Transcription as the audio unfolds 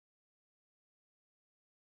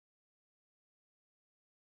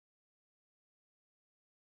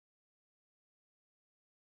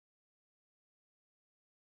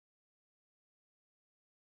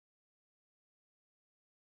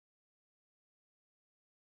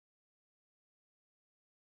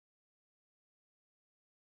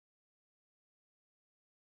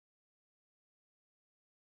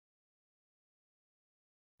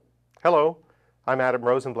Hello, I'm Adam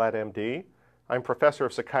Rosenblatt, MD. I'm Professor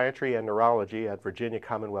of Psychiatry and Neurology at Virginia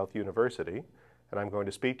Commonwealth University, and I'm going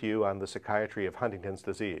to speak to you on the psychiatry of Huntington's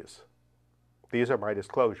disease. These are my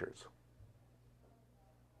disclosures.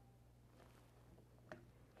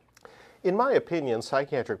 In my opinion,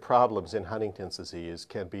 psychiatric problems in Huntington's disease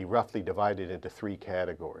can be roughly divided into three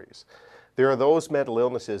categories. There are those mental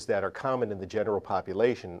illnesses that are common in the general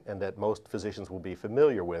population and that most physicians will be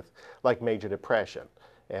familiar with, like major depression.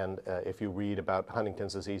 And if you read about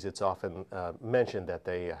Huntington's disease, it's often mentioned that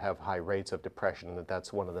they have high rates of depression and that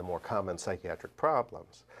that's one of the more common psychiatric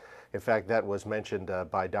problems. In fact, that was mentioned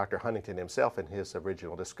by Dr. Huntington himself in his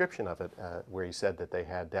original description of it, where he said that they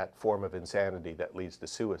had that form of insanity that leads to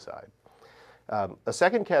suicide. A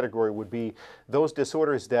second category would be those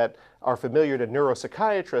disorders that are familiar to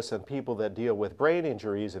neuropsychiatrists and people that deal with brain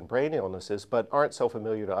injuries and brain illnesses, but aren't so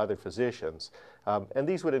familiar to other physicians. And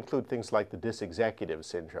these would include things like the dysexecutive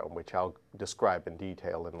syndrome, which I'll describe in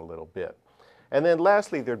detail in a little bit. And then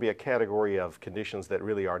lastly, there'd be a category of conditions that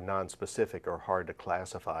really are nonspecific or hard to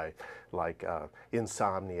classify, like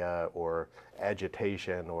insomnia or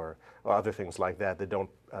agitation or other things like that that don't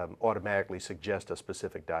automatically suggest a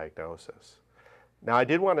specific diagnosis. Now, I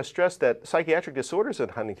did want to stress that psychiatric disorders in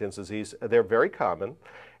Huntington's disease, they're very common,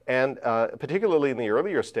 and particularly in the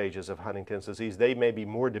earlier stages of Huntington's disease, they may be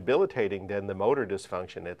more debilitating than the motor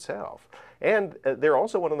dysfunction itself. And they're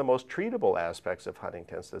also one of the most treatable aspects of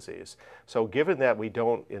Huntington's disease. So given that we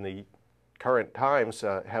don't, in the current times,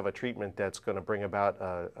 have a treatment that's going to bring about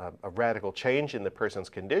a radical change in the person's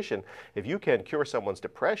condition, if you can cure someone's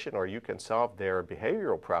depression or you can solve their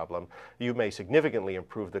behavioral problem, you may significantly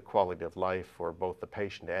improve the quality of life for both the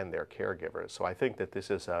patient and their caregivers. So I think that this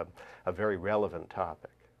is a very relevant topic.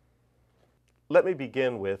 Let me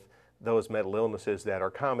begin with those mental illnesses that are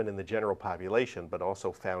common in the general population but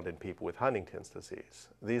also found in people with Huntington's disease.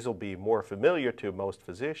 These will be more familiar to most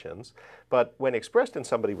physicians, but when expressed in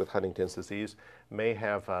somebody with Huntington's disease may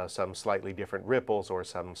have some slightly different ripples or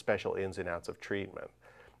some special ins and outs of treatment.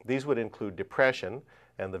 These would include depression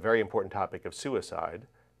and the very important topic of suicide,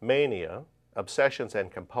 mania, obsessions and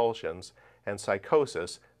compulsions, and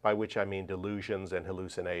psychosis, by which I mean delusions and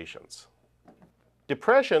hallucinations.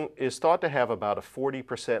 Depression is thought to have about a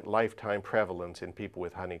 40% lifetime prevalence in people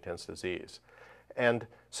with Huntington's disease. And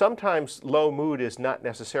sometimes low mood is not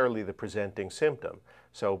necessarily the presenting symptom.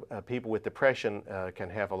 So people with depression can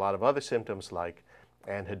have a lot of other symptoms like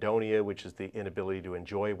anhedonia, which is the inability to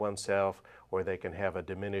enjoy oneself, or they can have a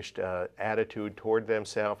diminished attitude toward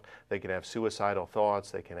themselves. They can have suicidal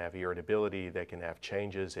thoughts, they can have irritability, they can have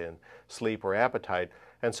changes in sleep or appetite.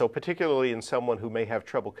 And so particularly in someone who may have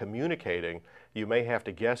trouble communicating, you may have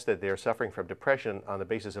to guess that they're suffering from depression on the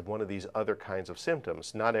basis of one of these other kinds of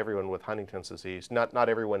symptoms. Not everyone with Huntington's disease, not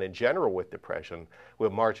everyone in general with depression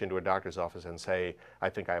will march into a doctor's office and say, I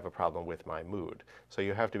think I have a problem with my mood. So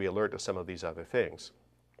you have to be alert to some of these other things.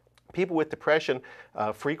 People with depression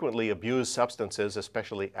frequently abuse substances,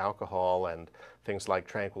 especially alcohol and things like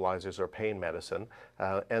tranquilizers or pain medicine.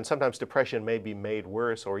 And sometimes depression may be made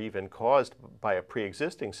worse or even caused by a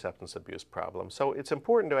pre-existing substance abuse problem. So it's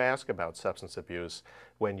important to ask about substance abuse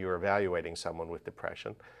when you're evaluating someone with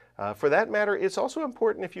depression. For that matter, it's also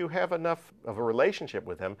important, if you have enough of a relationship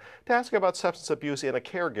with them, to ask about substance abuse in a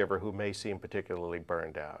caregiver who may seem particularly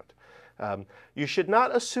burned out. You should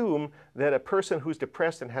not assume that a person who's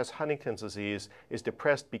depressed and has Huntington's disease is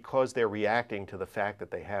depressed because they're reacting to the fact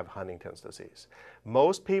that they have Huntington's disease.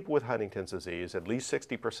 Most people with Huntington's disease, at least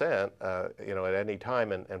 60%, at any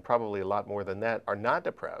time, and probably a lot more than that, are not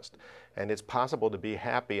depressed. And it's possible to be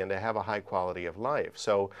happy and to have a high quality of life.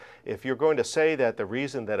 So if you're going to say that the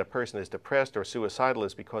reason that a person is depressed or suicidal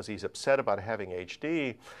is because he's upset about having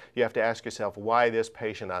HD, you have to ask yourself, why this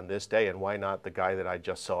patient on this day and why not the guy that I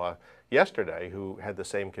just saw yesterday who had the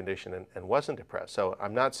same condition and wasn't depressed. So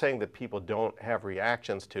I'm not saying that people don't have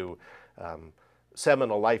reactions to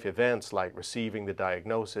seminal life events like receiving the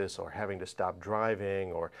diagnosis or having to stop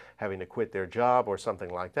driving or having to quit their job or something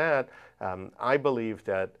like that. I believe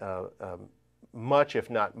that much, if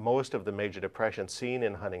not most, of the major depression seen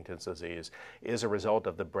in Huntington's disease is a result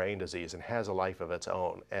of the brain disease and has a life of its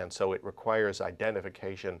own. And so it requires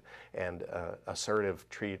identification and assertive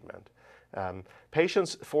treatment.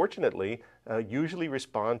 Patients, fortunately, usually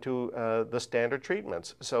respond to the standard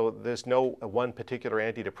treatments. So there's no one particular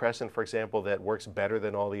antidepressant, for example, that works better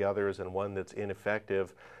than all the others and one that's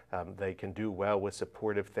ineffective. They can do well with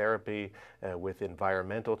supportive therapy, with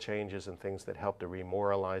environmental changes and things that help to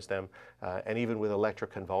remoralize them, and even with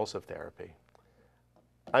electroconvulsive therapy.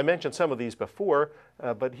 I mentioned some of these before,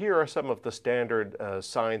 but here are some of the standard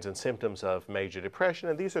signs and symptoms of major depression,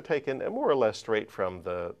 and these are taken more or less straight from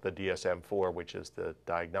the DSM-4, which is the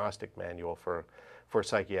diagnostic manual for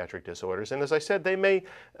psychiatric disorders. And as I said, they may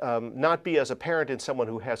not be as apparent in someone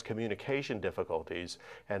who has communication difficulties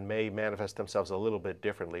and may manifest themselves a little bit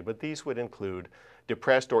differently, but these would include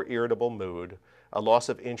depressed or irritable mood, a loss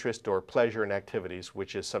of interest or pleasure in activities,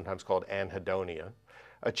 which is sometimes called anhedonia,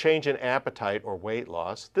 a change in appetite or weight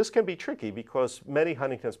loss. This can be tricky because many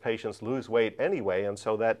Huntington's patients lose weight anyway, and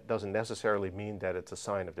so that doesn't necessarily mean that it's a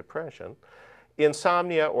sign of depression.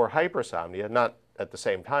 Insomnia or hypersomnia, not at the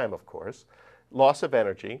same time, of course. Loss of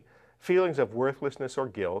energy, feelings of worthlessness or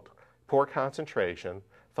guilt, poor concentration,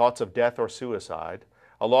 thoughts of death or suicide,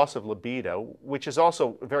 a loss of libido, which is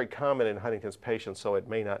also very common in Huntington's patients, so it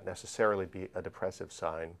may not necessarily be a depressive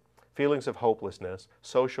sign. Feelings of hopelessness,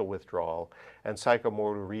 social withdrawal, and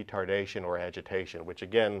psychomotor retardation or agitation, which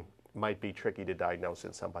again might be tricky to diagnose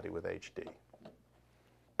in somebody with HD.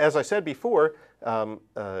 As I said before,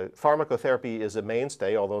 pharmacotherapy is a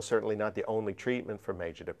mainstay, although certainly not the only treatment for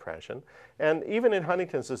major depression. And even in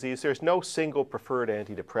Huntington's disease, there's no single preferred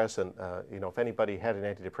antidepressant. If anybody had an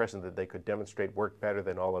antidepressant that they could demonstrate worked better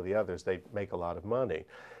than all of the others, they'd make a lot of money.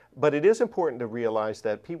 But it is important to realize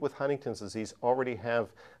that people with Huntington's disease already have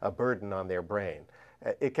a burden on their brain.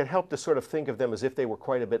 It can help to sort of think of them as if they were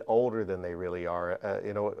quite a bit older than they really are.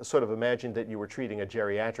 Sort of imagine that you were treating a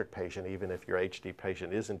geriatric patient, even if your HD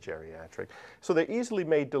patient isn't geriatric. So they're easily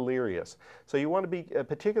made delirious. So you want to be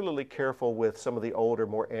particularly careful with some of the older,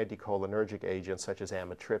 more anticholinergic agents, such as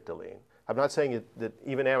amitriptyline. I'm not saying that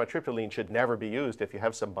even amitriptyline should never be used. If you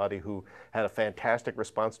have somebody who had a fantastic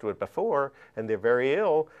response to it before and they're very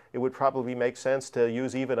ill, it would probably make sense to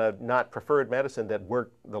use even a not preferred medicine that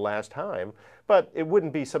worked the last time, but it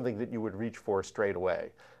wouldn't be something that you would reach for straight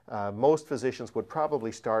away. Most physicians would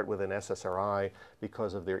probably start with an SSRI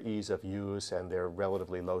because of their ease of use and their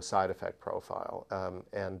relatively low side effect profile.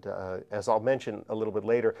 As I'll mention a little bit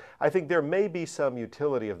later, I think there may be some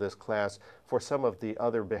utility of this class for some of the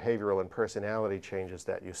other behavioral and personality changes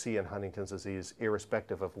that you see in Huntington's disease,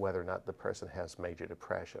 irrespective of whether or not the person has major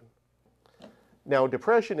depression. Now,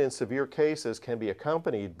 depression in severe cases can be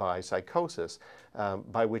accompanied by psychosis,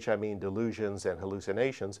 by which I mean delusions and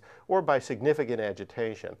hallucinations, or by significant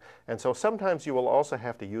agitation. And so sometimes you will also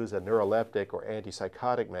have to use a neuroleptic or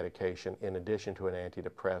antipsychotic medication in addition to an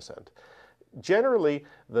antidepressant. Generally,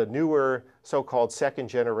 the newer so-called second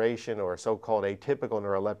generation or so-called atypical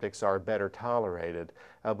neuroleptics are better tolerated,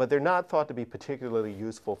 but they're not thought to be particularly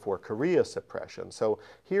useful for chorea suppression. So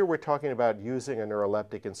here we're talking about using a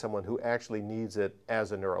neuroleptic in someone who actually needs it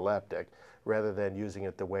as a neuroleptic, rather than using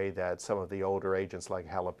it the way that some of the older agents like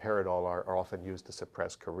haloperidol are often used to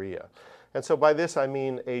suppress chorea. And so by this I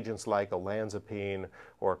mean agents like olanzapine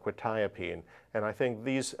or quetiapine, and I think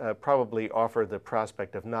these probably offer the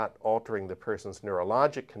prospect of not altering the person's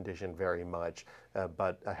neurologic condition very much,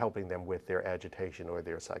 but helping them with their agitation or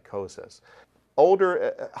their psychosis.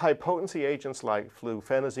 Older high-potency agents like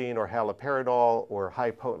fluphenazine or haloperidol, or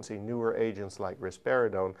high-potency newer agents like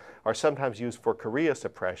risperidone, are sometimes used for chorea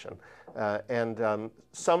suppression.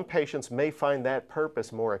 Some patients may find that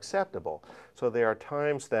purpose more acceptable. So there are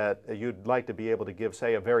times that you'd like to be able to give,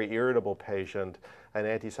 say, a very irritable patient an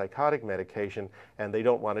antipsychotic medication, and they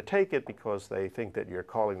don't want to take it because they think that you're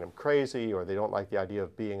calling them crazy, or they don't like the idea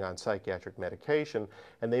of being on psychiatric medication,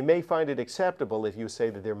 and they may find it acceptable if you say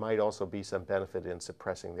that there might also be some benefit in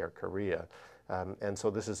suppressing their chorea. And so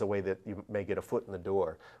this is a way that you may get a foot in the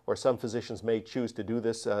door. Or some physicians may choose to do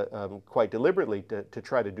this quite deliberately to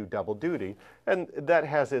try to do double duty, and that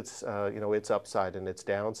has its, its upside and its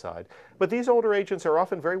downside. But these older agents are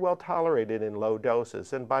often very well tolerated in low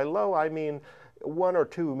doses, and by low I mean 1 or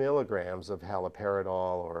 2 milligrams of haloperidol,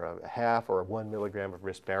 or a half or 1 milligram of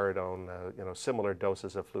risperidone, similar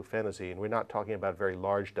doses of fluphenazine. We're not talking about very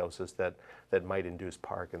large doses that might induce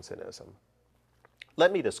Parkinsonism.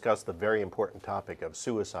 Let me discuss the very important topic of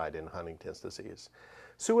suicide in Huntington's disease.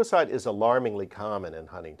 Suicide is alarmingly common in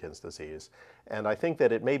Huntington's disease, and I think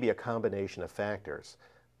that it may be a combination of factors.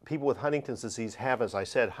 People with Huntington's disease have, as I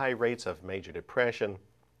said, high rates of major depression.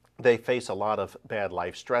 They face a lot of bad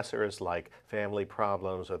life stressors like family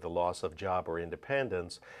problems or the loss of job or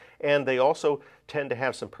independence. And they also tend to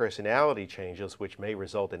have some personality changes which may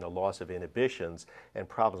result in a loss of inhibitions and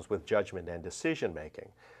problems with judgment and decision making.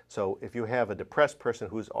 So if you have a depressed person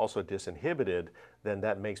who's also disinhibited, then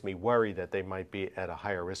that makes me worry that they might be at a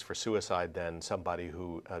higher risk for suicide than somebody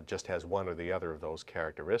who just has one or the other of those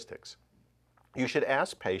characteristics. You should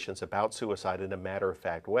ask patients about suicide in a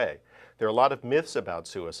matter-of-fact way. There are a lot of myths about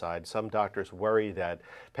suicide. Some doctors worry that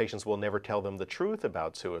patients will never tell them the truth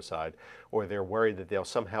about suicide, or they're worried that they'll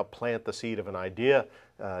somehow plant the seed of an idea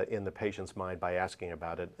in the patient's mind by asking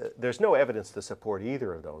about it. There's no evidence to support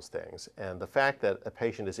either of those things. And the fact that a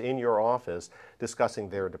patient is in your office discussing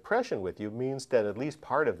their depression with you means that at least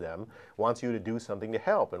part of them wants you to do something to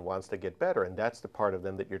help and wants to get better, and that's the part of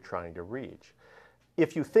them that you're trying to reach.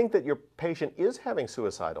 If you think that your patient is having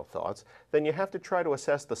suicidal thoughts, then you have to try to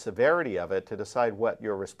assess the severity of it to decide what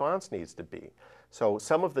your response needs to be. So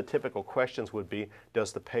some of the typical questions would be,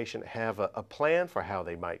 does the patient have a plan for how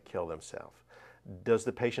they might kill themselves? Does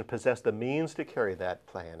the patient possess the means to carry that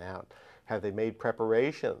plan out? Have they made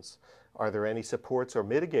preparations? Are there any supports or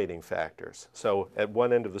mitigating factors? So at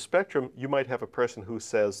one end of the spectrum, you might have a person who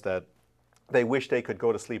says that they wish they could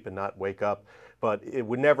go to sleep and not wake up, but it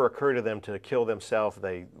would never occur to them to kill themselves.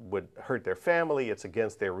 They would hurt their family. It's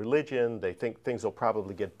against their religion. They think things will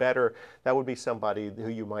probably get better. That would be somebody who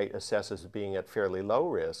you might assess as being at fairly low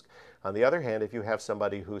risk. On the other hand, if you have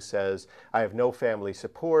somebody who says, I have no family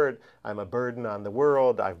support, I'm a burden on the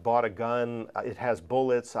world, I've bought a gun, it has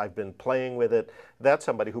bullets, I've been playing with it, that's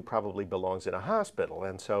somebody who probably belongs in a hospital.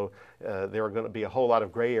 And so there are going to be a whole lot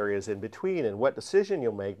of gray areas in between, and what decision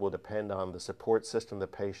you'll make will depend on the support system the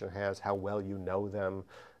patient has, how well you know them,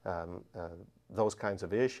 those kinds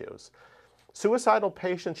of issues. Suicidal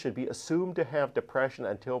patients should be assumed to have depression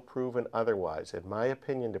until proven otherwise. In my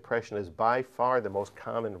opinion, depression is by far the most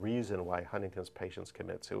common reason why Huntington's patients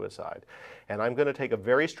commit suicide. And I'm going to take a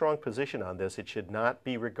very strong position on this. It should not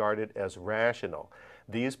be regarded as rational.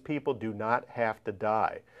 These people do not have to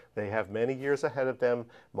die. They have many years ahead of them.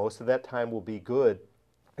 Most of that time will be good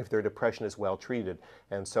if their depression is well treated.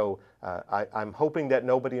 And so I'm hoping that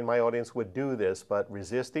nobody in my audience would do this, but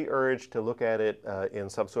resist the urge to look at it in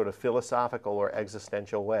some sort of philosophical or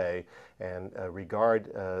existential way and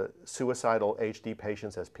regard suicidal HD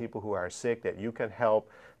patients as people who are sick that you can help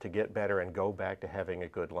to get better and go back to having a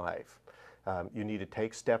good life. You need to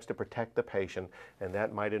take steps to protect the patient, and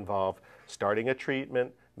that might involve starting a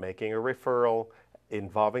treatment, making a referral,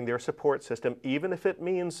 involving their support system, even if it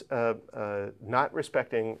means not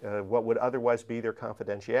respecting what would otherwise be their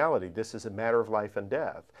confidentiality. This is a matter of life and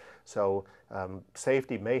death. So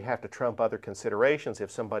safety may have to trump other considerations if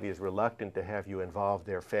somebody is reluctant to have you involve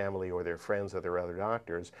their family or their friends or their other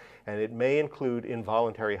doctors. And it may include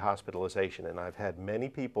involuntary hospitalization. And I've had many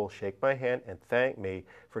people shake my hand and thank me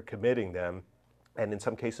for committing them, and in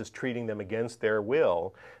some cases treating them against their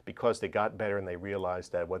will because they got better and they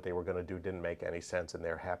realized that what they were going to do didn't make any sense and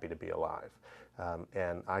they're happy to be alive.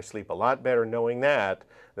 And I sleep a lot better knowing that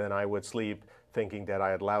than I would sleep thinking that I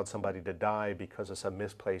had allowed somebody to die because of some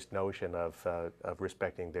misplaced notion of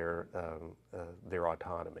respecting their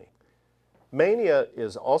autonomy. Mania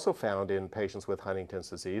is also found in patients with Huntington's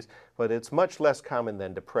disease, but it's much less common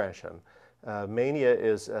than depression. Mania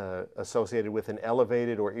is associated with an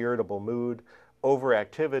elevated or irritable mood,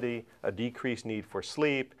 overactivity, a decreased need for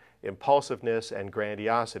sleep, impulsiveness, and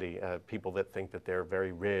grandiosity. People that think that they're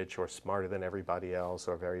very rich or smarter than everybody else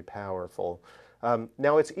or very powerful.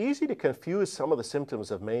 Now, it's easy to confuse some of the symptoms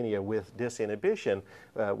of mania with disinhibition,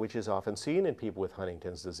 which is often seen in people with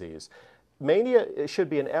Huntington's disease. Mania should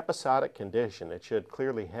be an episodic condition. It should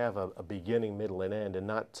clearly have a beginning, middle, and end, and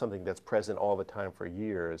not something that's present all the time for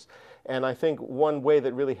years. And I think one way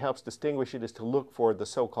that really helps distinguish it is to look for the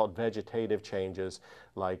so-called vegetative changes,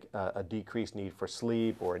 like a decreased need for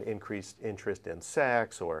sleep or an increased interest in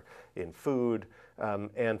sex or in food,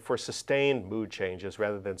 and for sustained mood changes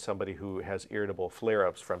rather than somebody who has irritable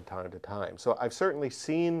flare-ups from time to time. So I've certainly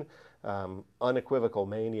seen unequivocal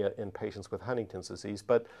mania in patients with Huntington's disease,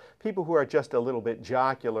 but people who are just a little bit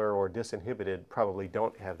jocular or disinhibited probably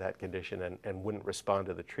don't have that condition and wouldn't respond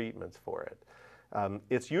to the treatments for it.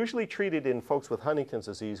 It's usually treated in folks with Huntington's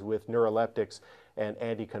disease with neuroleptics and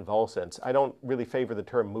anticonvulsants. I don't really favor the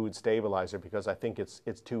term mood stabilizer because I think it's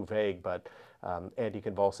too vague, but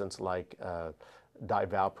anticonvulsants like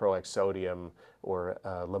divalproex sodium or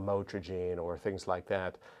lamotrigine or things like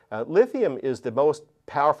that. Lithium is the most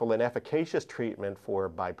powerful and efficacious treatment for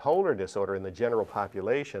bipolar disorder in the general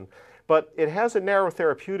population, but it has a narrow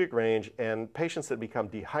therapeutic range, and patients that become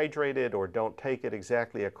dehydrated or don't take it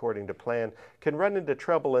exactly according to plan can run into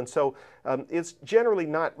trouble, and so it's generally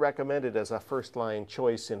not recommended as a first-line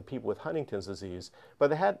choice in people with Huntington's disease. But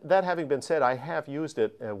that having been said, I have used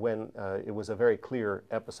it when it was a very clear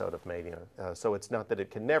episode of mania, so it's not that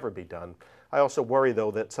it can never be done. I also worry,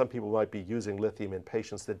 though, that some people might be using lithium in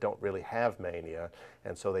patients that don't really have mania,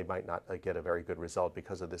 and so they might not get a very good result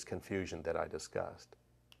because of this confusion that I discussed.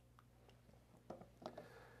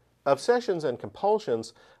 Obsessions and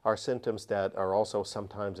compulsions are symptoms that are also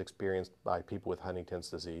sometimes experienced by people with Huntington's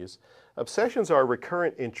disease. Obsessions are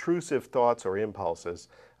recurrent intrusive thoughts or impulses.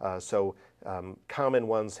 Common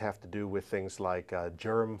ones have to do with things like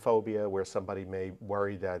germ phobia, where somebody may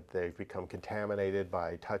worry that they've become contaminated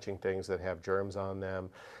by touching things that have germs on them,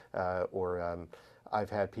 I've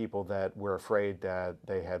had people that were afraid that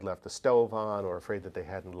they had left the stove on or afraid that they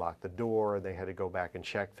hadn't locked the door and they had to go back and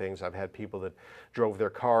check things. I've had people that drove their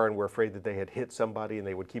car and were afraid that they had hit somebody and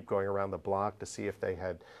they would keep going around the block to see if they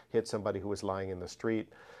had hit somebody who was lying in the street.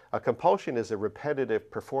 A compulsion is a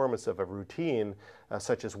repetitive performance of a routine,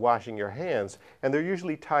 such as washing your hands, and they're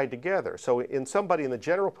usually tied together. So in somebody in the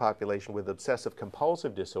general population with obsessive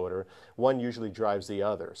compulsive disorder, one usually drives the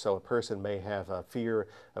other. So a person may have a fear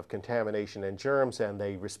of contamination and germs, and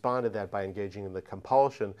they respond to that by engaging in the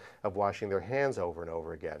compulsion of washing their hands over and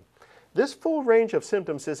over again. This full range of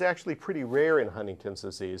symptoms is actually pretty rare in Huntington's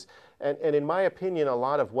disease, and in my opinion, a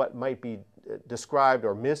lot of what might be described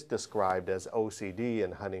or misdescribed as OCD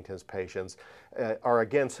in Huntington's patients are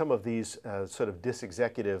again some of these sort of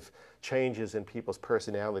dysexecutive changes in people's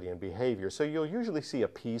personality and behavior. So you'll usually see a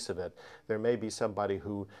piece of it. There may be somebody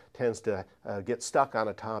who tends to get stuck on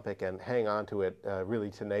a topic and hang on to it really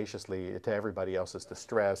tenaciously to everybody else's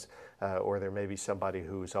distress, or there may be somebody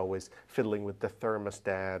who's always fiddling with the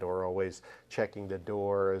thermostat or always checking the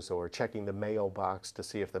doors or checking the mailbox to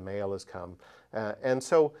see if the mail has come.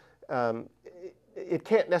 It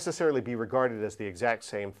can't necessarily be regarded as the exact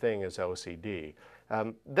same thing as OCD.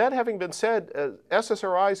 That having been said,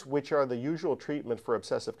 SSRIs, which are the usual treatment for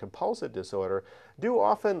obsessive compulsive disorder, do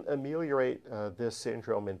often ameliorate this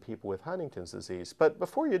syndrome in people with Huntington's disease. But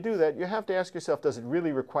before you do that, you have to ask yourself, does it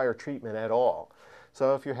really require treatment at all?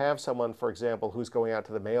 So if you have someone, for example, who's going out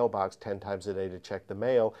to the mailbox 10 times a day to check the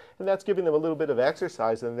mail, and that's giving them a little bit of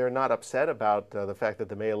exercise, and they're not upset about the fact that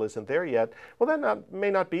the mail isn't there yet, well, that may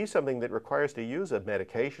not be something that requires to use a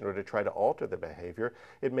medication or to try to alter the behavior.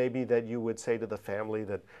 It may be that you would say to the family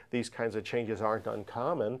that these kinds of changes aren't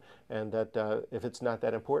uncommon, and that if it's not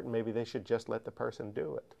that important, maybe they should just let the person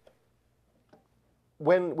do it.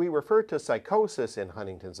 When we refer to psychosis in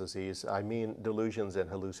Huntington's disease, I mean delusions and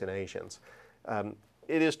hallucinations.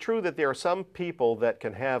 It is true that there are some people that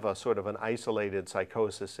can have a sort of an isolated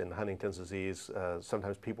psychosis in Huntington's disease.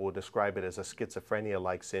 Sometimes people would describe it as a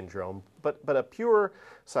schizophrenia-like syndrome, but a pure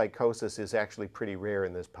psychosis is actually pretty rare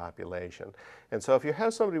in this population. And so if you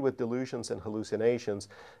have somebody with delusions and hallucinations,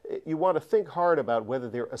 you want to think hard about whether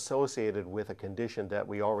they're associated with a condition that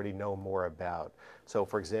we already know more about. So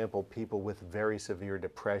for example, people with very severe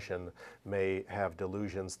depression may have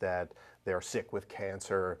delusions that they're sick with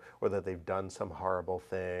cancer, or that they've done some horrible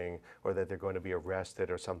thing, or that they're going to be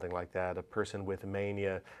arrested or something like that. A person with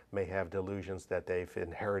mania may have delusions that they've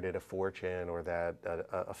inherited a fortune, or that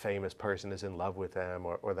a famous person is in love with them,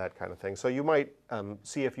 or that kind of thing. So you might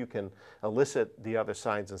see if you can elicit the other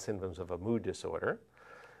signs and symptoms of a mood disorder.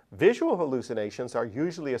 Visual hallucinations are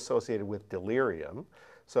usually associated with delirium.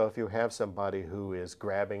 So if you have somebody who is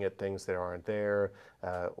grabbing at things that aren't there,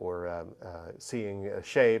 or seeing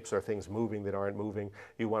shapes or things moving that aren't moving,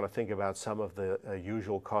 you want to think about some of the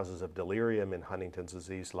usual causes of delirium in Huntington's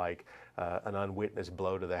disease, like an unwitnessed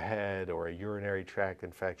blow to the head, or a urinary tract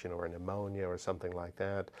infection, or a pneumonia, or something like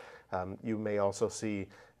that. You may also see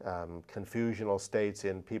confusional states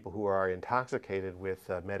in people who are intoxicated with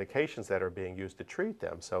medications that are being used to treat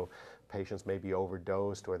them. So patients may be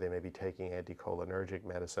overdosed, or they may be taking anticholinergic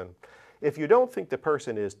medicine. If you don't think the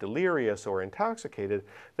person is delirious or intoxicated,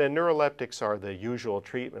 then neuroleptics are the usual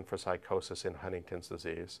treatment for psychosis in Huntington's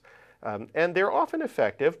disease. And they're often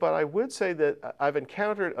effective, but I would say that I've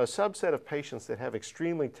encountered a subset of patients that have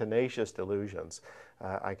extremely tenacious delusions.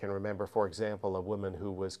 I can remember, for example, a woman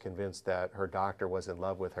who was convinced that her doctor was in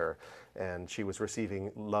love with her, and she was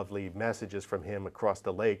receiving lovely messages from him across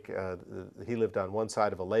the lake. He lived on one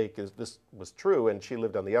side of a lake, this was true, and she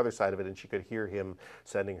lived on the other side of it, and she could hear him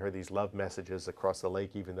sending her these love messages across the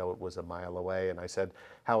lake, even though it was a mile away. And I said,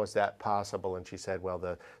 how is that possible? And she said, well,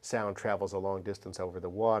 the sound travels a long distance over the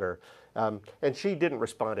water. And she didn't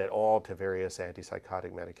respond at all to various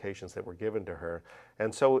antipsychotic medications that were given to her.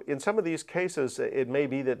 And so in some of these cases, it may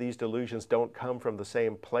be that these delusions don't come from the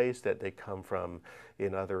same place that they come from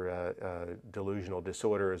in other delusional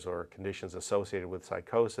disorders or conditions associated with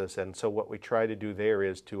psychosis. And so what we try to do there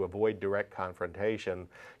is to avoid direct confrontation.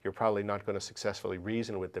 You're probably not going to successfully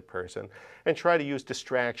reason with the person, and try to use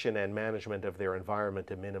distraction and management of their environment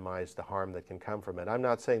to minimize the harm that can come from it. I'm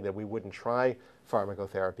not saying that we wouldn't try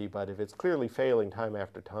pharmacotherapy, but if it's clearly failing time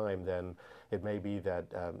after time, then it may be that,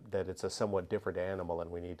 that it's a somewhat different animal and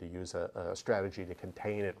we need to use a strategy to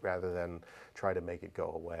contain it rather than try to make it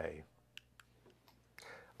go away.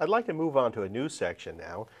 I'd like to move on to a new section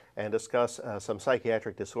now and discuss some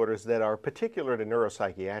psychiatric disorders that are particular to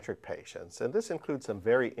neuropsychiatric patients. And this includes some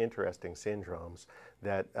very interesting syndromes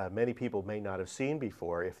that many people may not have seen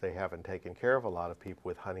before if they haven't taken care of a lot of people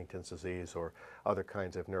with Huntington's disease or other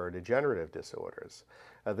kinds of neurodegenerative disorders.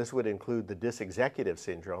 This would include the dysexecutive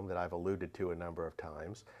syndrome that I've alluded to a number of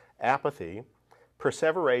times, apathy,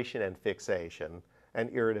 perseveration and fixation, and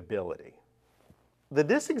irritability. The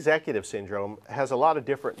dysexecutive syndrome has a lot of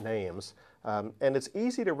different names, and it's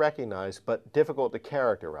easy to recognize but difficult to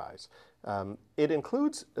characterize. It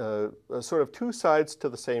includes sort of two sides to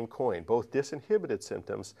the same coin, both disinhibited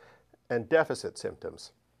symptoms and deficit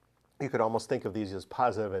symptoms. You could almost think of these as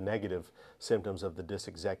positive and negative symptoms of the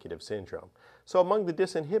dysexecutive syndrome. So among the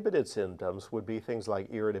disinhibited symptoms would be things like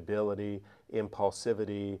irritability,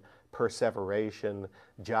 impulsivity, perseveration,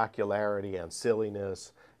 jocularity, and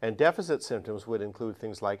silliness. And deficit symptoms would include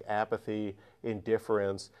things like apathy,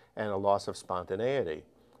 indifference, and a loss of spontaneity.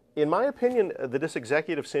 In my opinion, the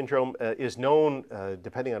dysexecutive syndrome is known,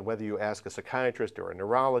 depending on whether you ask a psychiatrist or a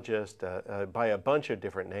neurologist, by a bunch of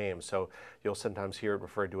different names. So you'll sometimes hear it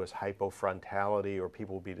referred to as hypofrontality, or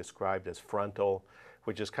people will be described as frontal,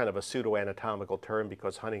 which is kind of a pseudo-anatomical term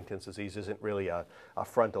because Huntington's disease isn't really a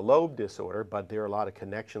frontal lobe disorder, but there are a lot of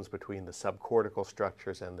connections between the subcortical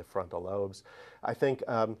structures and the frontal lobes. I think,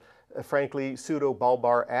 frankly,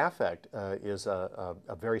 pseudo-bulbar affect is a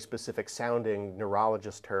very specific sounding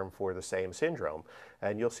neurologist term for the same syndrome.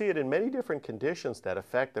 And you'll see it in many different conditions that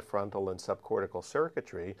affect the frontal and subcortical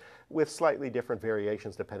circuitry with slightly different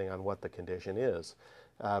variations depending on what the condition is.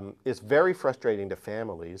 It's very frustrating to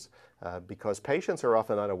families because patients are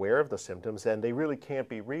often unaware of the symptoms and they really can't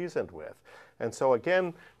be reasoned with. And so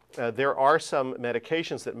again, there are some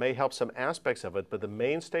medications that may help some aspects of it, but the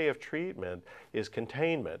mainstay of treatment is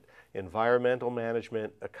containment, environmental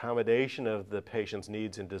management, accommodation of the patient's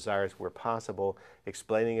needs and desires where possible,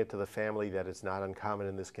 explaining it to the family that it's not uncommon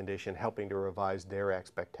in this condition, helping to revise their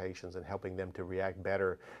expectations and helping them to react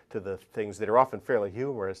better to the things that are often fairly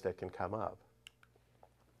humorous that can come up.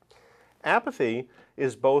 Apathy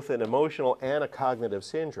is both an emotional and a cognitive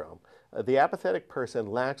syndrome. The apathetic person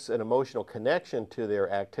lacks an emotional connection to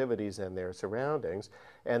their activities and their surroundings,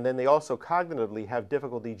 and then they also cognitively have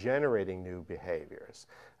difficulty generating new behaviors.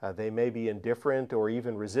 They may be indifferent or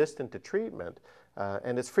even resistant to treatment,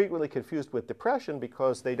 and it's frequently confused with depression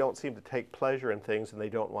because they don't seem to take pleasure in things and they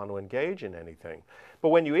don't want to engage in anything. But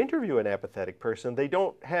when you interview an apathetic person, they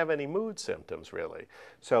don't have any mood symptoms really.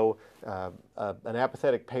 So an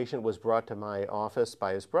apathetic patient was brought to my office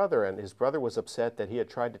by his brother, and his brother was upset that he had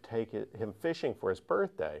tried to take him fishing for his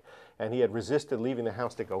birthday, and he had resisted leaving the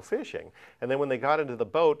house to go fishing. And then when they got into the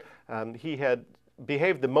boat, he had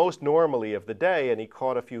behaved the most normally of the day, and he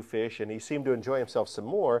caught a few fish and he seemed to enjoy himself some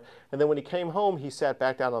more. And then when he came home, he sat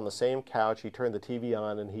back down on the same couch, he turned the TV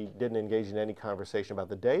on, and he didn't engage in any conversation about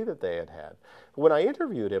the day that they had had. But when I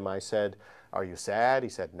interviewed him, I said, "Are you sad?" He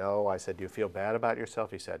said, "No." I said, "Do you feel bad about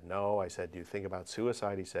yourself?" He said, "No." I said, "Do you think about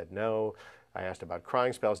suicide?" He said, "No." I asked about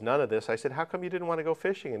crying spells, none of this. I said, "How come you didn't want to go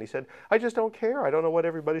fishing?" And he said, "I just don't care. I don't know what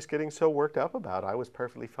everybody's getting so worked up about. I was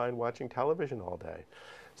perfectly fine watching television all day."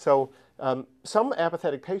 So some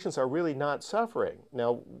apathetic patients are really not suffering.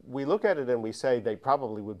 Now, we look at it and we say they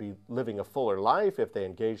probably would be living a fuller life if they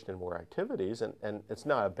engaged in more activities, and it's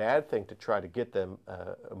not a bad thing to try to get them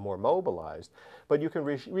more mobilized, but you can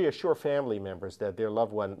reassure family members that their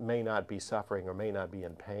loved one may not be suffering or may not be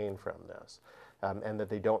in pain from this, and that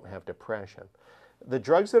they don't have depression. The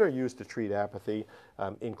drugs that are used to treat apathy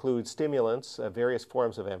include stimulants, various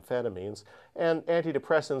forms of amphetamines, and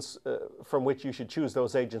antidepressants from which you should choose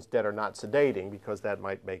those agents that are not sedating because that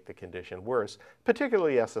might make the condition worse.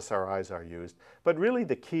 Particularly SSRIs are used, but really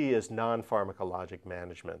the key is non-pharmacologic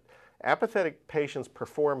management. Apathetic patients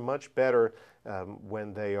perform much better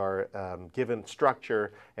when they are given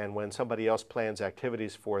structure and when somebody else plans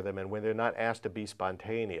activities for them and when they're not asked to be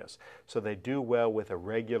spontaneous. So they do well with a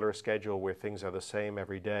regular schedule where things are the same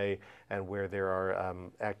every day and where there are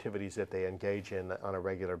activities that they engage in on a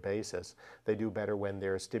regular basis. They do better when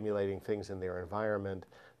they're stimulating things in their environment.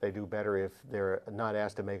 They do better if they're not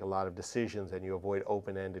asked to make a lot of decisions and you avoid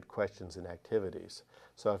open-ended questions and activities.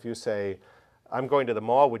 So if you say, I'm going to the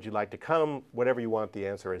mall, would you like to come? Whatever you want, the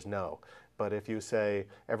answer is no. But if you say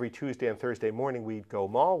every Tuesday and Thursday morning we'd go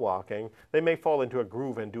mall walking, they may fall into a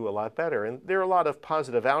groove and do a lot better. And there are a lot of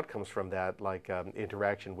positive outcomes from that, like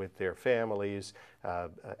interaction with their families,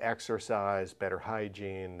 exercise, better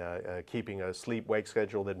hygiene, keeping a sleep-wake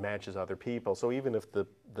schedule that matches other people. So even if the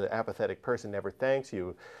apathetic person never thanks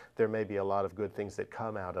you, there may be a lot of good things that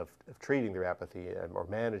come out of treating their apathy or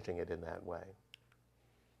managing it in that way.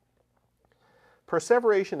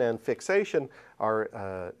 Perseveration and fixation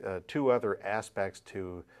are two other aspects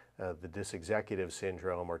to the dysexecutive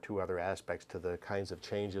syndrome, or two other aspects to the kinds of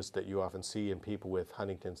changes that you often see in people with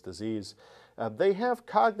Huntington's disease. They have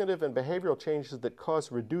cognitive and behavioral changes that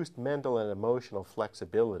cause reduced mental and emotional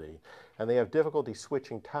flexibility, and they have difficulty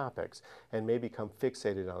switching topics and may become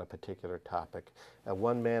fixated on a particular topic.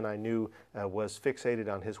 One man I knew was fixated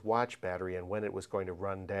on his watch battery and when it was going to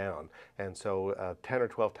run down, and so 10 or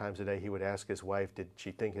 12 times a day he would ask his wife, did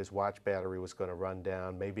she think his watch battery was going to run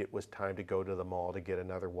down? Maybe it was time to go to the mall to get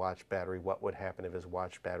another watch battery. What would happen if his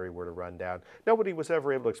watch battery were to run down? Nobody was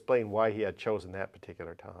ever able to explain why he had chosen that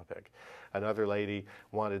particular topic. Another lady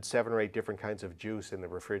wanted 7 or 8 different kinds of juice in the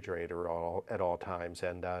refrigerator at all times,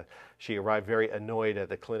 and she arrived very annoyed at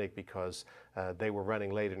the clinic because they were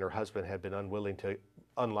running late and her husband had been unwilling to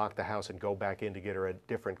unlock the house and go back in to get her a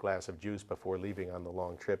different glass of juice before leaving on the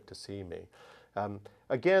long trip to see me.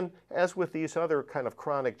 Again, as with these other kind of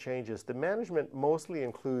chronic changes, the management mostly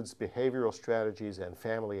includes behavioral strategies and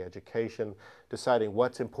family education, deciding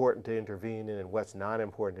what's important to intervene in and what's not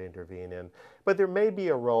important to intervene in. But there may be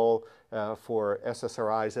a role for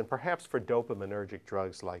SSRIs and perhaps for dopaminergic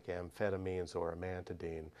drugs like amphetamines or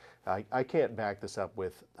amantadine. I can't back this up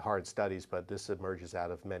with hard studies, but this emerges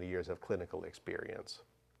out of many years of clinical experience.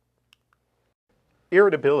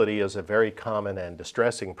 Irritability is a very common and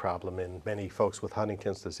distressing problem in many folks with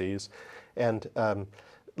Huntington's disease, and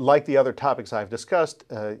like the other topics I've discussed,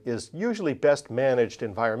 is usually best managed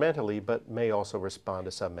environmentally, but may also respond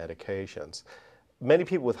to some medications. Many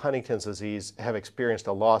people with Huntington's disease have experienced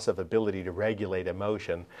a loss of ability to regulate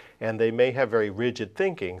emotion, and they may have very rigid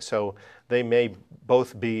thinking, so they may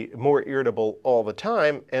both be more irritable all the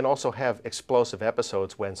time and also have explosive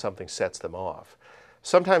episodes when something sets them off.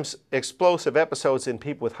 Sometimes explosive episodes in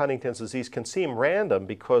people with Huntington's disease can seem random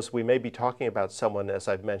because we may be talking about someone, as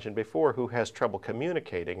I've mentioned before, who has trouble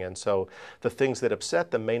communicating, and so the things that upset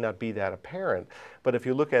them may not be that apparent. But if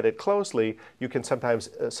you look at it closely, you can sometimes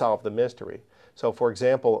solve the mystery. So for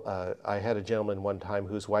example, I had a gentleman one time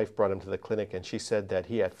whose wife brought him to the clinic, and she said that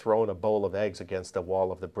he had thrown a bowl of eggs against the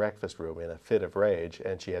wall of the breakfast room in a fit of rage,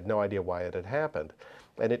 and she had no idea why it had happened.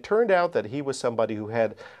 And it turned out that he was somebody who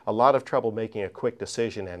had a lot of trouble making a quick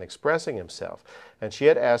decision and expressing himself. And she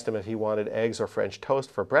had asked him if he wanted eggs or French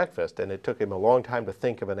toast for breakfast, and it took him a long time to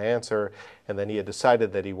think of an answer, and then he had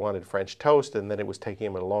decided that he wanted French toast, and then it was taking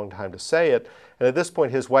him a long time to say it. And at this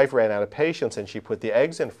point his wife ran out of patience and she put the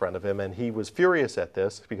eggs in front of him, and he was furious at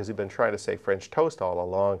this because he'd been trying to say French toast all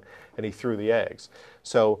along, and he threw the eggs.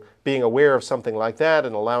 So being aware of something like that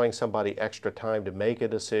and allowing somebody extra time to make a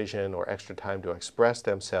decision or extra time to express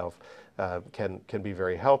themselves can be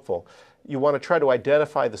very helpful. You want to try to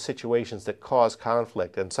identify the situations that cause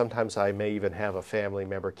conflict, and sometimes I may even have a family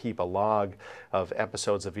member keep a log of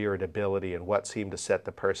episodes of irritability and what seemed to set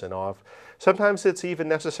the person off. Sometimes it's even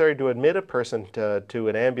necessary to admit a person to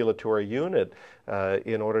an ambulatory unit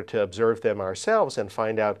in order to observe them ourselves and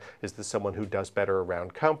find out, is this someone who does better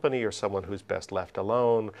around company or someone who's best left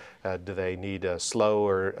alone? Do they need a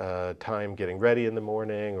slower time getting ready in the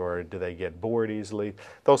morning, or do they get bored easily?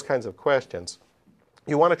 Those kinds of questions.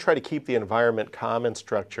 You want to try to keep the environment calm and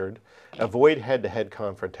structured, avoid head-to-head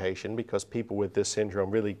confrontation because people with this syndrome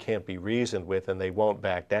really can't be reasoned with and they won't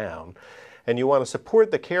back down. And you want to support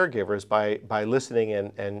the caregivers by listening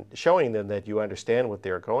and showing them that you understand what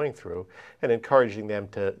they're going through, and encouraging them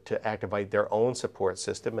to activate their own support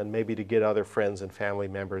system, and maybe to get other friends and family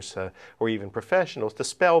members or even professionals to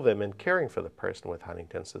spell them in caring for the person with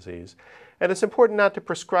Huntington's disease. And it's important not to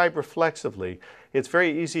prescribe reflexively. It's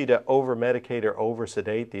very easy to over-medicate or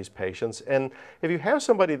over-sedate these patients. And if you have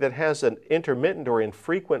somebody that has an intermittent or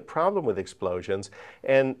infrequent problem with explosions,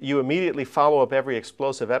 and you immediately follow up every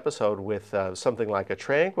explosive episode with something like a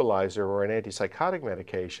tranquilizer or an antipsychotic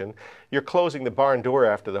medication, you're closing the barn door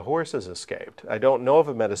after the horse has escaped. I don't know of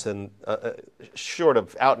a medicine, short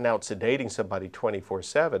of out-and-out sedating somebody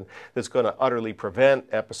 24/7, that's going to utterly prevent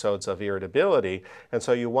episodes of irritability. And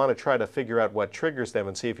so you want to try to figure figure out what triggers them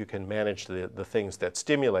and see if you can manage the things that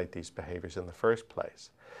stimulate these behaviors in the first place.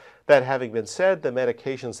 That having been said, the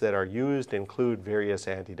medications that are used include various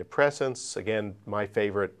antidepressants, again, my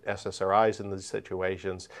favorite SSRIs in these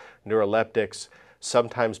situations, neuroleptics,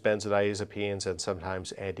 sometimes benzodiazepines, and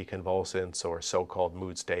sometimes anticonvulsants or so-called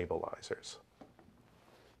mood stabilizers.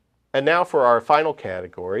 And now for our final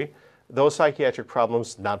category, those psychiatric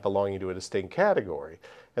problems not belonging to a distinct category.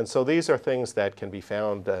 And so these are things that can be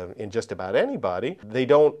found in just about anybody. They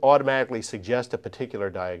don't automatically suggest a particular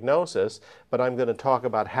diagnosis, but I'm going to talk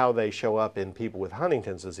about how they show up in people with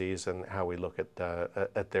Huntington's disease and how we look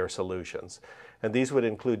at their solutions. And these would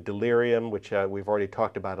include delirium, which we've already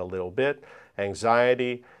talked about a little bit,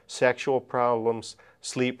 anxiety, sexual problems,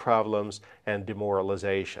 sleep problems, and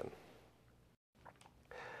demoralization.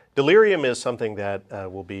 Delirium is something that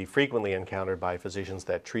will be frequently encountered by physicians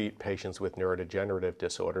that treat patients with neurodegenerative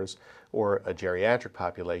disorders or a geriatric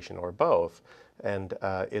population or both. And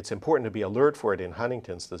it's important to be alert for it in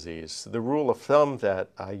Huntington's disease. The rule of thumb that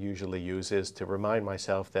I usually use is to remind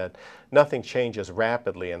myself that nothing changes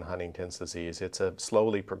rapidly in Huntington's disease. It's a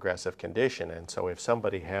slowly progressive condition. And so if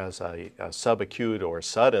somebody has a subacute or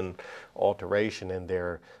sudden alteration in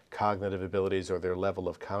their cognitive abilities or their level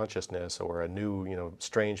of consciousness or a new,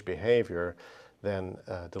 strange behavior, then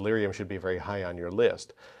delirium should be very high on your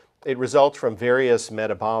list. It results from various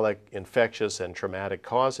metabolic, infectious, and traumatic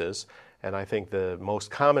causes. And I think the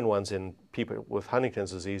most common ones in people with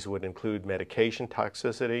Huntington's disease would include medication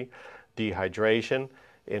toxicity, dehydration,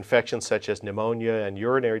 infections such as pneumonia and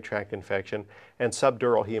urinary tract infection, and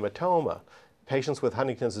subdural hematoma. Patients with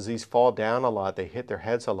Huntington's disease fall down a lot, they hit their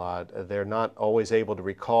heads a lot, they're not always able to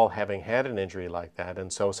recall having had an injury like that,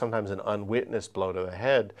 and so sometimes an unwitnessed blow to the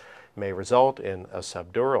head may result in a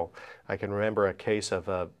subdural. I can remember a case of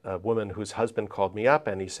a woman whose husband called me up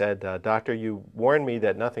and he said, "Doctor, you warned me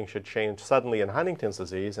that nothing should change suddenly in Huntington's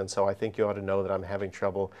disease, and so I think you ought to know that I'm having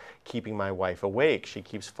trouble keeping my wife awake. She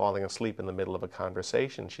keeps falling asleep in the middle of a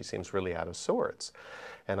conversation. She seems really out of sorts."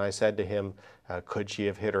 And I said to him, could she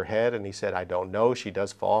have hit her head? And he said, "I don't know. She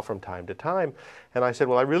does fall from time to time." And I said,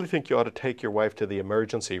 "Well, I really think you ought to take your wife to the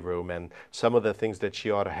emergency room, and some of the things that she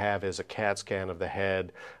ought to have is a CAT scan of the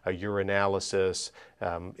head, a urinalysis,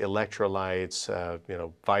 electrolytes,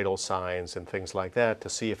 vital signs and things like that to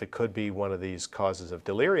see if it could be one of these causes of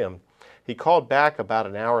delirium." He called back about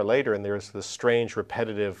an hour later and there was this strange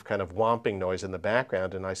repetitive kind of whomping noise in the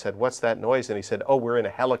background, and I said, "What's that noise?" And he said, "Oh, we're in a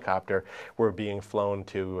helicopter. We're being flown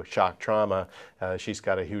to shock trauma. She's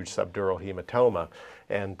got a huge subdural hematoma."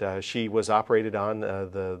 And she was operated on,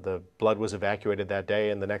 the blood was evacuated that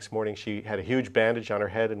day, and the next morning she had a huge bandage on her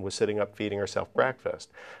head and was sitting up feeding herself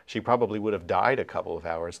breakfast. She probably would have died a couple of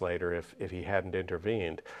hours later if he hadn't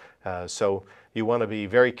intervened. So you want to be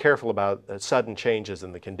very careful about sudden changes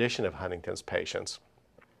in the condition of Huntington's patients.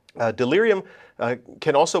 Delirium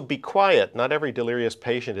can also be quiet. Not every delirious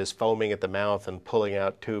patient is foaming at the mouth and pulling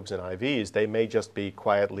out tubes and IVs. They may just be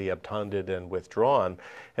quietly obtunded and withdrawn,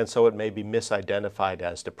 and so it may be misidentified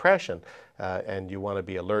as depression, and you want to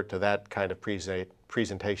be alert to that kind of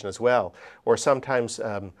presentation as well. Or sometimes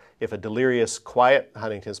if a delirious, quiet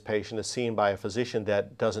Huntington's patient is seen by a physician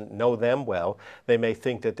that doesn't know them well, they may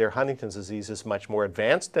think that their Huntington's disease is much more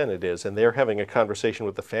advanced than it is, and they're having a conversation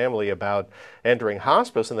with the family about entering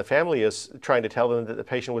hospice, and the family is trying to tell them that the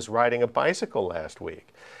patient was riding a bicycle last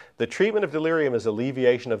week. The treatment of delirium is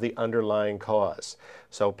alleviation of the underlying cause.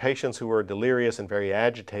 So patients who are delirious and very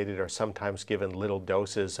agitated are sometimes given little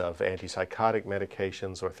doses of antipsychotic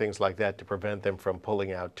medications or things like that to prevent them from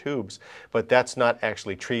pulling out tubes, but that's not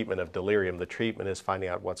actually treatment of delirium. The treatment is finding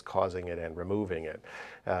out what's causing it and removing it.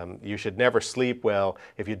 You should never sleep well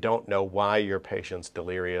if you don't know why your patient's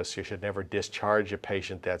delirious. You should never discharge a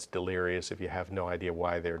patient that's delirious if you have no idea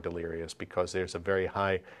why they're delirious, because there's a very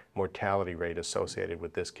high mortality rate associated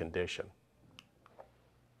with this condition.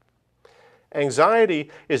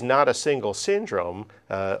 Anxiety is not a single syndrome,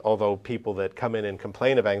 although people that come in and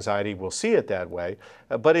complain of anxiety will see it that way,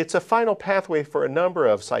 but it's a final pathway for a number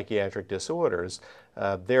of psychiatric disorders.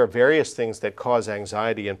 There are various things that cause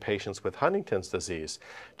anxiety in patients with Huntington's disease.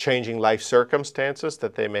 Changing life circumstances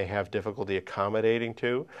that they may have difficulty accommodating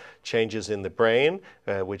to, changes in the brain,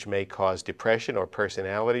 which may cause depression or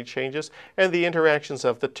personality changes, and the interactions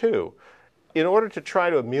of the two. in order to try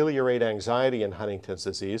to ameliorate anxiety in Huntington's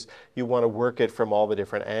disease, you want to work it from all the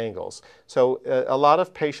different angles. So a lot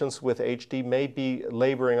of patients with HD may be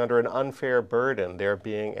laboring under an unfair burden. They're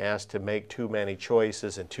being asked to make too many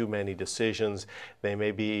choices and too many decisions. They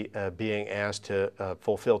may be being asked to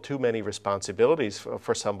fulfill too many responsibilities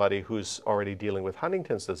for somebody who's already dealing with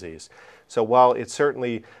Huntington's disease. So while it's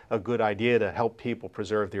certainly a good idea to help people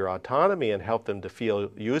preserve their autonomy and help them to feel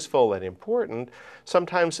useful and important,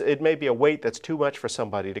 sometimes it may be a weight that's too much for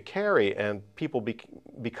somebody to carry, and people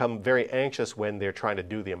become very anxious when they're trying to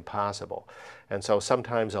do the impossible. And so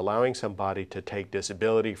sometimes allowing somebody to take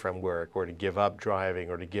disability from work or to give up driving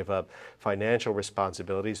or to give up financial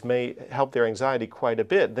responsibilities may help their anxiety quite a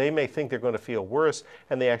bit. They may think they're going to feel worse,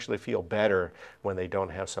 and they actually feel better when they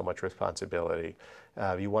don't have so much responsibility.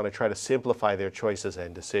 You want to try to simplify their choices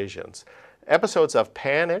and decisions. Episodes of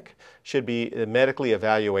panic should be medically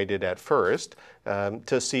evaluated at first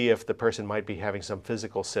to see if the person might be having some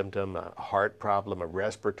physical symptom, a heart problem, a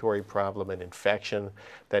respiratory problem, an infection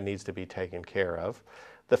that needs to be taken care of.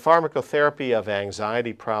 The pharmacotherapy of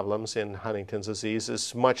anxiety problems in Huntington's disease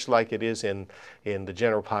is much like it is in the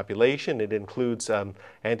general population. It includes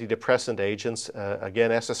antidepressant agents. Again,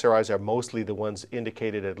 SSRIs are mostly the ones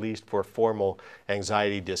indicated at least for formal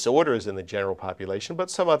anxiety disorders in the general population, but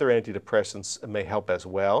some other antidepressants may help as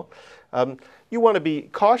well. You want to be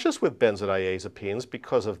cautious with benzodiazepines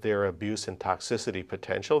because of their abuse and toxicity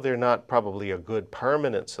potential. They're not probably a good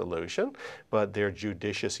permanent solution, but their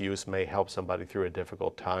judicious use may help somebody through a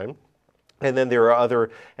difficult time. And then there are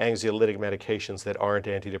other anxiolytic medications that aren't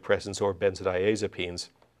antidepressants or benzodiazepines.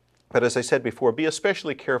 But as I said before, be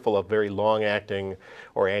especially careful of very long-acting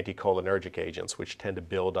or anticholinergic agents, which tend to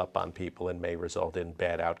build up on people and may result in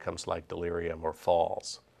bad outcomes like delirium or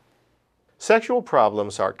falls. Sexual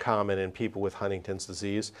problems are common in people with Huntington's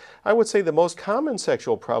disease. I would say the most common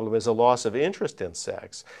sexual problem is a loss of interest in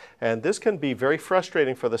sex. And this can be very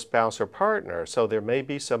frustrating for the spouse or partner. So there may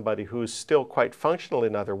be somebody who's still quite functional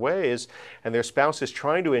in other ways, and their spouse is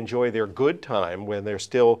trying to enjoy their good time when they're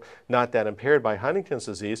still not that impaired by Huntington's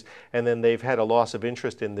disease, and then they've had a loss of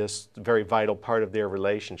interest in this very vital part of their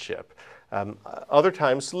relationship. Other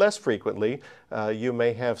times, less frequently, you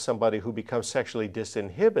may have somebody who becomes sexually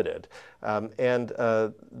disinhibited, and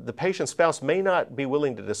the patient's spouse may not be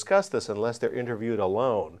willing to discuss this unless they're interviewed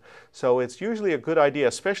alone. So it's usually a good idea,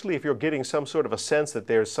 especially if you're getting some sort of a sense that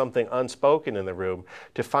there's something unspoken in the room,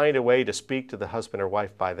 to find a way to speak to the husband or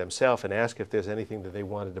wife by themselves and ask if there's anything that they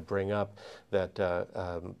wanted to bring up that,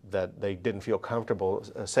 that they didn't feel comfortable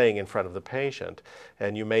saying in front of the patient.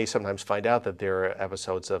 And you may sometimes find out that there are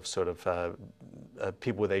episodes of sort of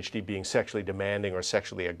people with HD being sexually demanding or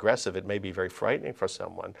sexually aggressive. It may be very frightening for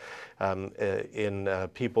someone. In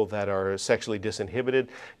people that are sexually disinhibited,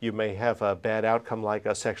 you may have a bad outcome like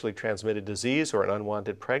a sexually transmitted disease or an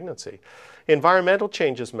unwanted pregnancy. Environmental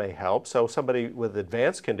changes may help. So somebody with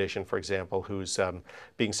advanced condition, for example, who's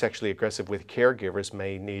being sexually aggressive with caregivers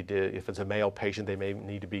may need to, if it's a male patient, they may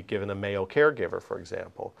need to be given a male caregiver, for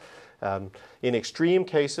example. In extreme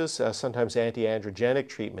cases, sometimes anti-androgenic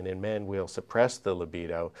treatment in men will suppress the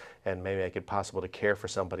libido and may make it possible to care for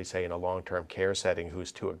somebody, say, in a long-term care setting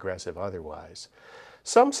who's too aggressive otherwise.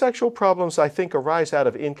 Some sexual problems, I think, arise out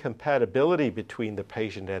of incompatibility between the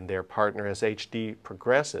patient and their partner as HD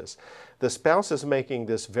progresses. The spouse is making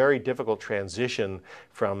this very difficult transition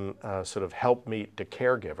from sort of helpmeet to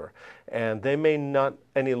caregiver, and they may not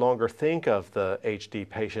any longer think of the HD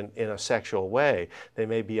patient in a sexual way. They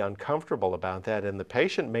may be uncomfortable about that, and the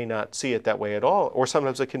patient may not see it that way at all, or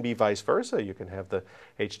sometimes it can be vice versa. You can have the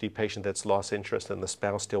HD patient that's lost interest and the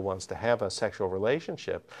spouse still wants to have a sexual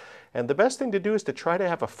relationship. And the best thing to do is to try to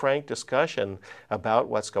have a frank discussion about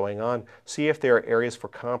what's going on, see if there are areas for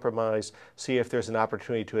compromise, see if there's an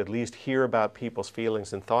opportunity to at least hear about people's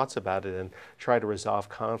feelings and thoughts about it, and try to resolve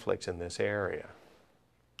conflicts in this area.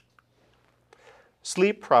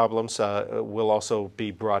 Sleep problems will also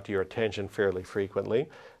be brought to your attention fairly frequently.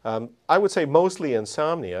 I would say mostly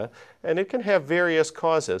insomnia, and it can have various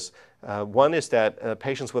causes. One is that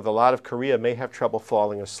patients with a lot of chorea may have trouble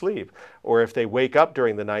falling asleep, or if they wake up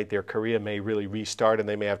during the night, their chorea may really restart and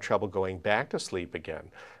they may have trouble going back to sleep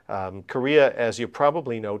again. Chorea, as you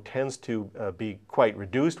probably know, tends to be quite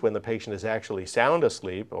reduced when the patient is actually sound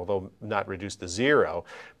asleep, although not reduced to zero,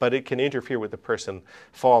 but it can interfere with the person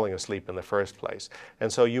falling asleep in the first place.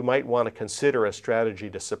 And so you might want to consider a strategy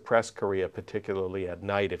to suppress chorea, particularly at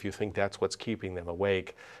night, if you think that's what's keeping them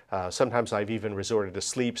awake. Sometimes I've even resorted to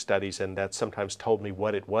sleep studies, and that sometimes told me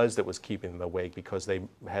what it was that was keeping them awake, because they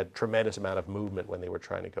had tremendous amount of movement when they were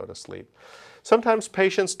trying to go to sleep. Sometimes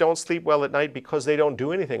patients don't sleep well at night because they don't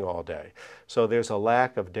do anything all day. So there's a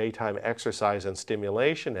lack of daytime exercise and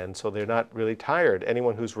stimulation, and so they're not really tired.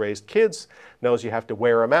 Anyone who's raised kids knows you have to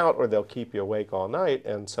wear them out or they'll keep you awake all night,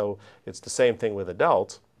 and so it's the same thing with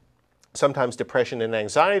adults. Sometimes depression and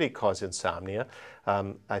anxiety cause insomnia.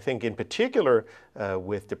 I think in particular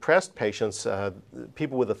with depressed patients,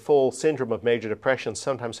 people with a full syndrome of major depression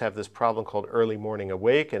sometimes have this problem called early morning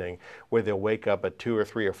awakening, where they'll wake up at 2 or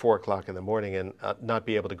 3 or 4 o'clock in the morning and not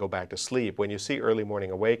be able to go back to sleep. When you see early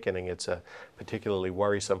morning awakening, it's particularly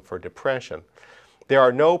worrisome for depression. There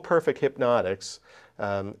are no perfect hypnotics,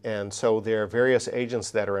 and so there are various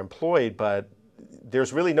agents that are employed, but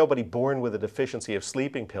there's really nobody born with a deficiency of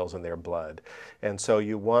sleeping pills in their blood. And so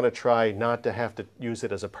you want to try not to have to use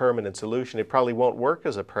it as a permanent solution. It probably won't work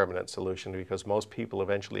as a permanent solution because most people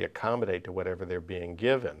eventually accommodate to whatever they're being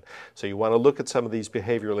given. So you want to look at some of these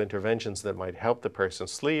behavioral interventions that might help the person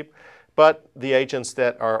sleep. But the agents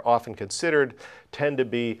that are often considered tend to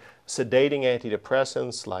be sedating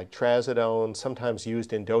antidepressants like trazodone, sometimes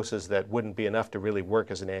used in doses that wouldn't be enough to really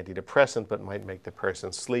work as an antidepressant but might make the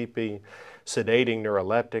person sleepy, sedating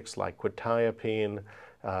neuroleptics like quetiapine,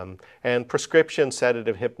 and prescription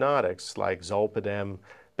sedative hypnotics like zolpidem.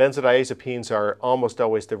 Benzodiazepines are almost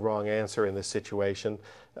always the wrong answer in this situation.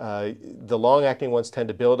 The long-acting ones tend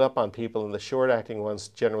to build up on people, and the short-acting ones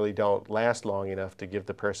generally don't last long enough to give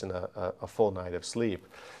the person a full night of sleep.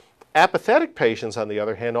 Apathetic patients, on the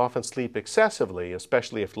other hand, often sleep excessively,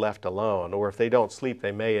 especially if left alone, or if they don't sleep,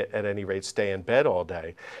 they may at any rate stay in bed all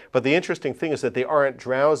day. But the interesting thing is that they aren't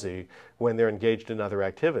drowsy when they're engaged in other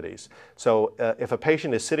activities. So if a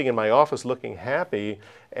patient is sitting in my office looking happy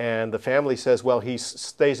and the family says, well, he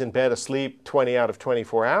stays in bed asleep 20 out of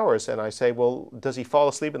 24 hours, and I say, well, does he fall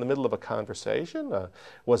asleep in the middle of a conversation?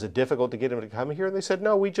 Was it difficult to get him to come here? And they said,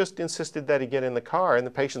 no, we just insisted that he get in the car, and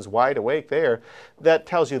the patient's wide awake there. That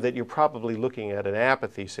tells you that you're probably looking at an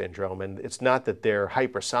apathy syndrome, and it's not that they're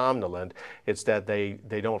hypersomnolent, it's that they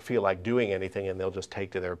don't feel like doing anything and they'll just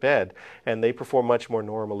take to their bed. And they perform much more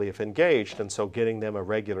normally if engaged, and so getting them a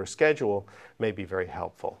regular schedule may be very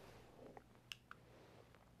helpful.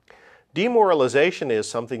 Demoralization is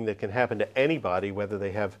something that can happen to anybody, whether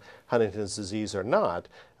they have Huntington's disease or not.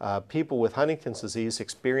 People with Huntington's disease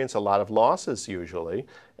experience a lot of losses usually,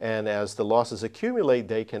 and as the losses accumulate,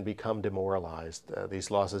 they can become demoralized.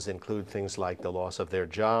 These losses include things like the loss of their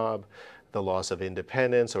job, the loss of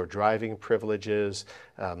independence or driving privileges,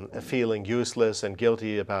 feeling useless and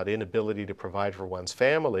guilty about inability to provide for one's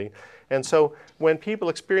family. And so when people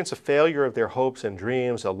experience a failure of their hopes and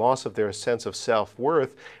dreams, a loss of their sense of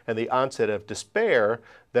self-worth, and the onset of despair,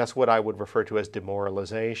 that's what I would refer to as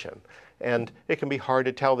demoralization. And it can be hard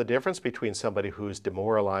to tell the difference between somebody who's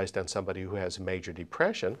demoralized and somebody who has major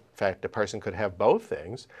depression. In fact, a person could have both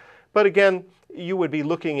things. But again, you would be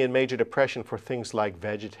looking in major depression for things like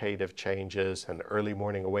vegetative changes and early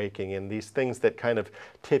morning awakening and these things that kind of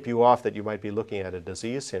tip you off that you might be looking at a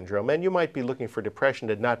disease syndrome. And you might be looking for depression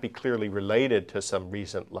to not be clearly related to some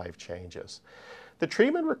recent life changes. The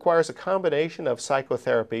treatment requires a combination of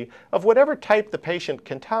psychotherapy of whatever type the patient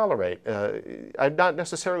can tolerate. I'm not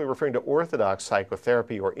necessarily referring to orthodox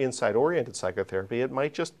psychotherapy or insight-oriented psychotherapy. It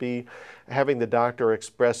might just be having the doctor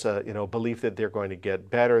express a belief that they're going to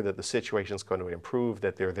get better, that the situation is going to improve,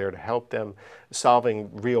 that they're there to help them, solving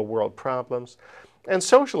real-world problems. And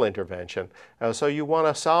social intervention. So you want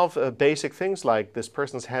to solve basic things like this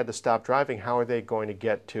person's had to stop driving. How are they going to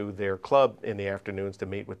get to their club in the afternoons to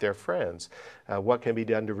meet with their friends? What can be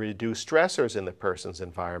done to reduce stressors in the person's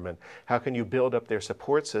environment? How can you build up their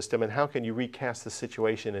support system? And how can you recast the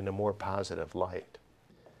situation in a more positive light?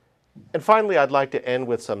 And finally, I'd like to end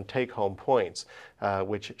with some take-home points,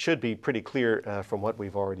 which should be pretty clear from what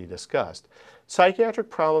we've already discussed.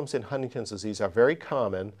 Psychiatric problems in Huntington's disease are very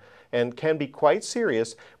common and can be quite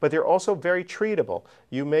serious, but they're also very treatable.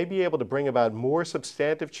 You may be able to bring about more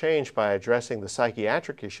substantive change by addressing the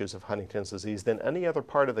psychiatric issues of Huntington's disease than any other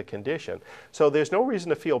part of the condition. So there's no reason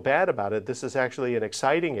to feel bad about it. This is actually an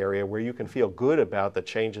exciting area where you can feel good about the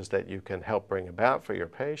changes that you can help bring about for your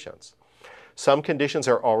patients. Some conditions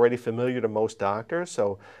are already familiar to most doctors,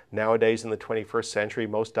 so nowadays in the 21st century,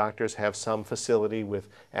 most doctors have some facility with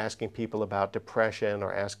asking people about depression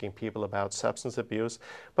or asking people about substance abuse,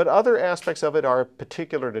 but other aspects of it are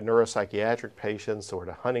particular to neuropsychiatric patients or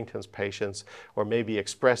to Huntington's patients, or maybe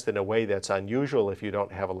expressed in a way that's unusual if you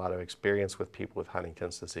don't have a lot of experience with people with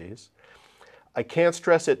Huntington's disease. I can't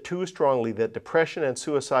stress it too strongly that depression and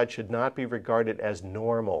suicide should not be regarded as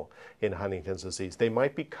normal in Huntington's disease. They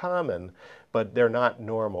might be common, but they're not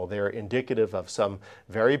normal. They're indicative of some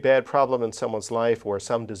very bad problem in someone's life or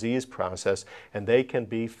some disease process, and they can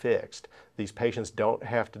be fixed. These patients don't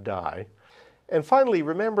have to die. And finally,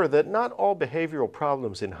 remember that not all behavioral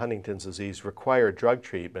problems in Huntington's disease require drug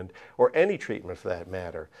treatment, or any treatment for that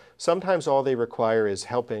matter. Sometimes all they require is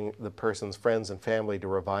helping the person's friends and family to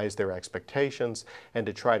revise their expectations and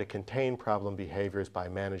to try to contain problem behaviors by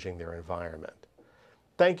managing their environment.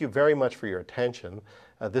 Thank you very much for your attention.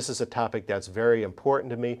 This is a topic that's very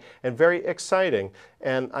important to me and very exciting,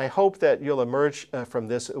 and I hope that you'll emerge from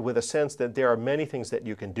this with a sense that there are many things that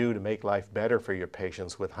you can do to make life better for your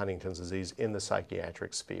patients with Huntington's disease in the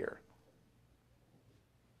psychiatric sphere.